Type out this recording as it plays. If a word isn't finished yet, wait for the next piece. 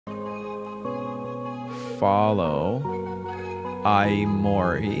follow Ai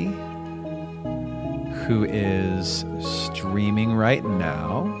Mori, who is streaming right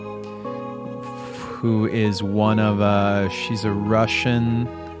now, who is she's a Russian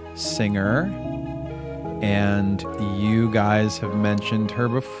singer, and you guys have mentioned her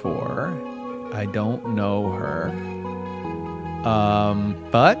before. I don't know her.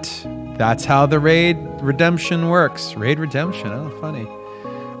 But that's how the raid redemption works. Raid redemption, oh, funny.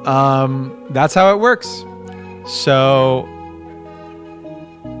 That's how it works. So,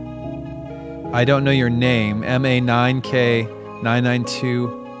 I don't know your name.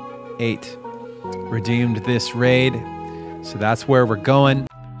 MA9K9928 redeemed this raid. So that's where we're going.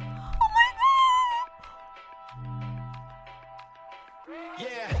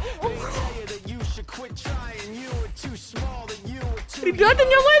 Ребята,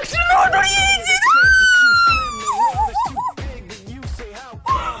 меня моя Shinoda едет!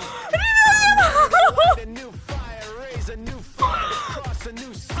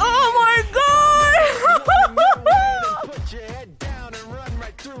 Oh my god!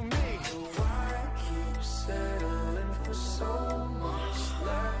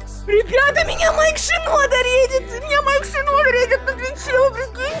 Ребята, меня моя Shinoda едет! Меня моя Shinoda едет на Твиче, вы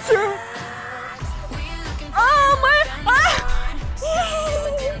прикиньте!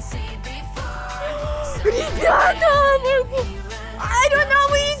 Ребята, I don't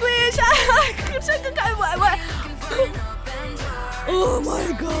know English. Oh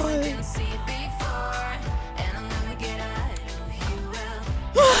my god.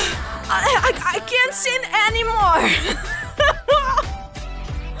 I can't sing anymore.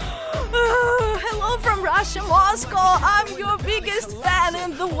 Hello from Russia, Moscow. I'm your biggest fan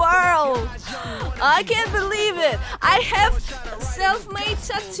in the world. I can't believe it. I have self-made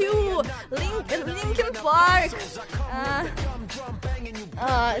tattoo. Linkin Park.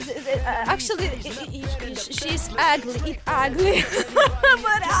 Actually, she's ugly. It's ugly.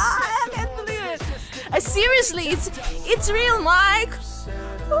 But I can't believe it. Seriously, it's real, Mike.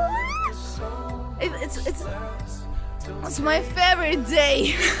 It's my favorite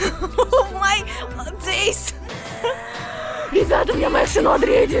day of my days. Ребята, меня моя Shinoda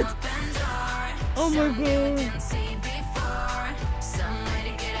едет. Oh my god.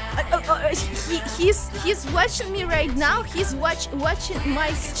 He's watching me right now. He's watching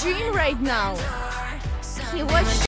my stream right now. He watched.